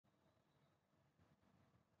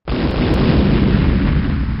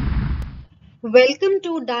Welcome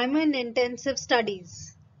to Diamond Intensive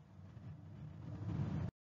Studies.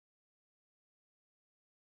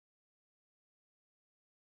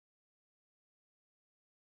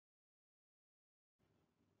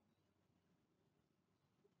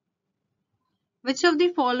 Which of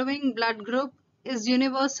the following blood group is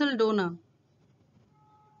universal donor?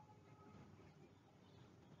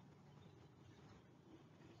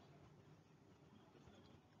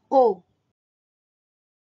 O.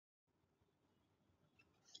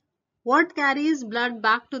 What carries blood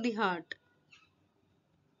back to the heart?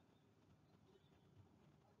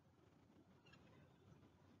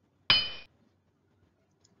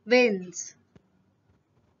 Veins.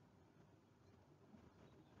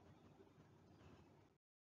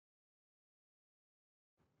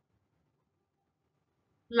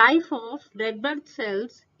 Life of red blood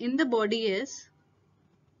cells in the body is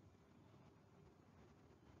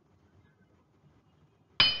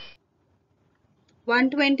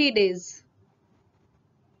 120 days.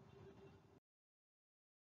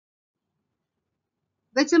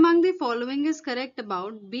 Which among the following is correct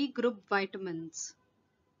about B group vitamins?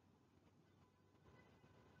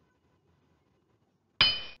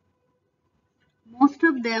 Most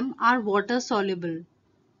of them are water soluble.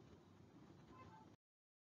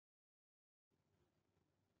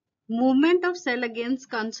 Movement of cell against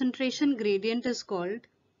concentration gradient is called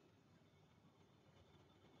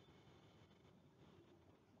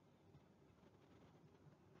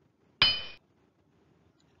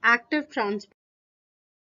active transport.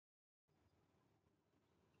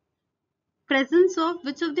 Presence of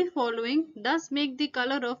which of the following does make the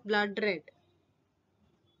color of blood red?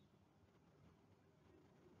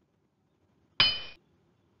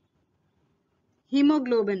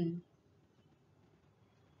 Hemoglobin.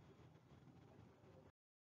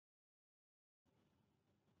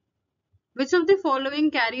 Which of the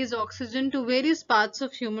following carries oxygen to various parts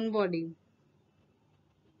of human body?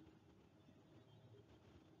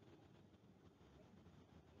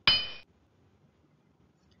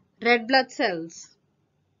 Red blood cells.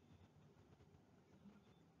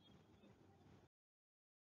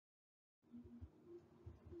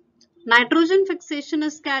 Nitrogen fixation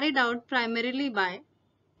is carried out primarily by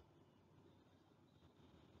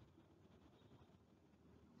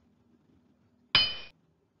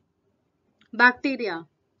bacteria.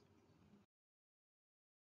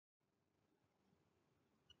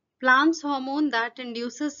 Plant's hormone that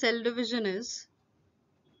induces cell division is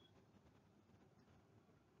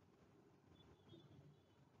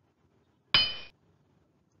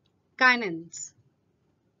kinins.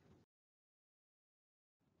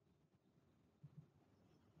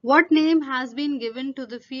 What name has been given to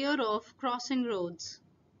the fear of crossing roads?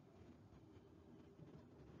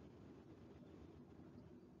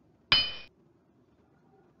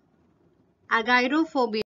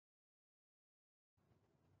 Agoraphobia.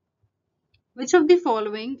 Which of the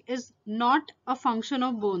following is not a function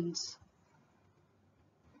of bones?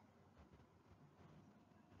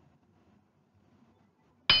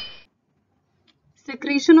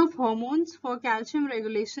 Secretion of hormones for calcium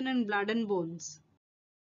regulation in blood and bones.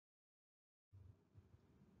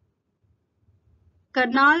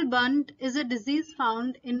 Carnal bunt is a disease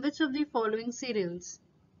found in which of the following cereals?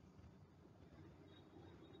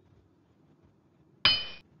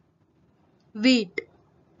 Wheat.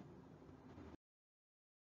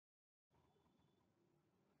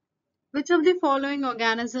 Which of the following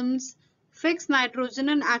organisms fix nitrogen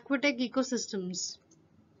in aquatic ecosystems?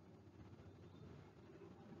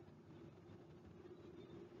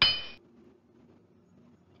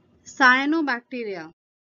 Cyanobacteria.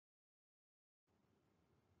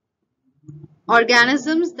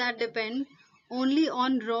 Organisms that depend only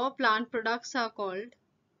on raw plant products are called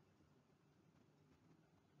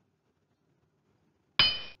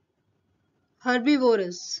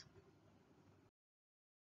herbivorous.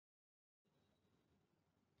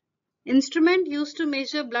 Instrument used to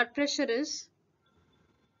measure blood pressure is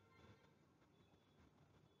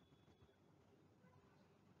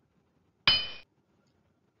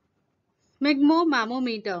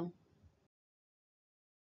sphygmomanometer.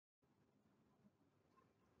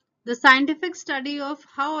 The scientific study of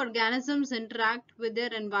how organisms interact with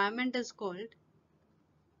their environment is called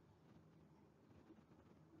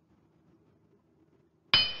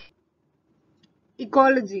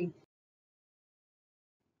ecology.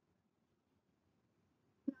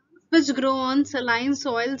 Which grow on saline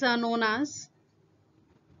soils are known as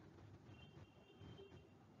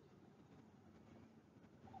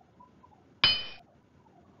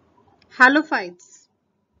halophytes.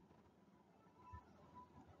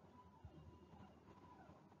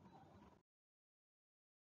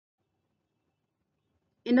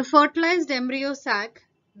 In a fertilized embryo sac,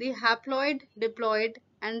 the haploid, diploid,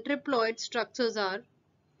 and triploid structures are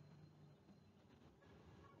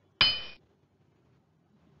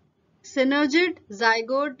synergid,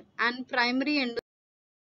 zygote, and primary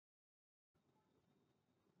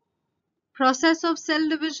process of cell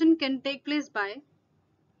division can take place by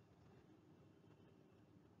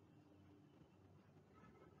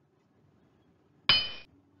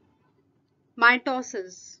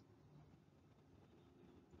mitosis.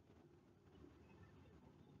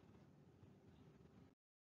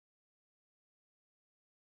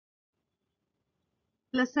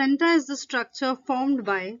 Placenta is the structure formed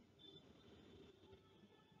by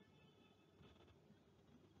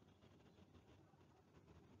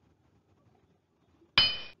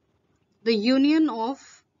the union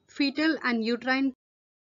of fetal and uterine.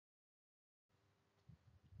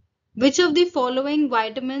 Which of the following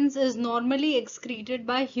vitamins is normally excreted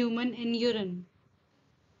by human in urine?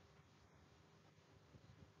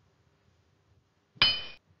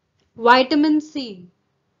 Vitamin C.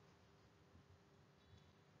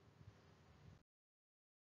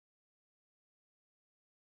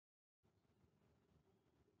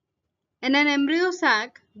 In an embryo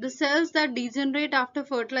sac, the cells that degenerate after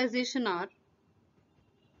fertilization are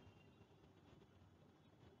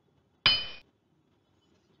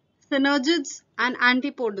synergids and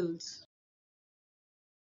antipodals.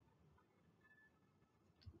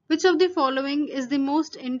 Which of the following is the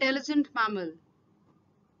most intelligent mammal?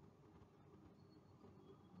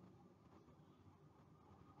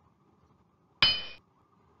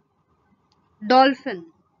 Dolphin.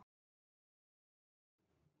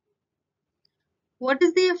 What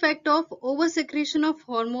is the effect of oversecretion of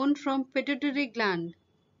hormone from pituitary gland?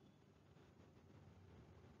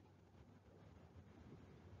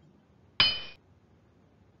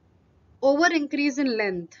 Over increase in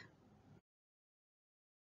length.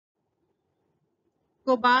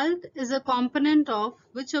 Cobalt is a component of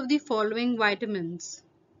which of the following vitamins?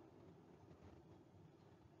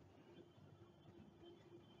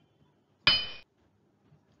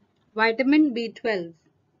 Vitamin B12.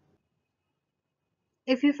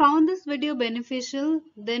 If you found this video beneficial,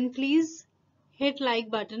 then please hit like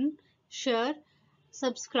button, share,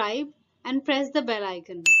 subscribe and press the bell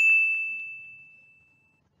icon.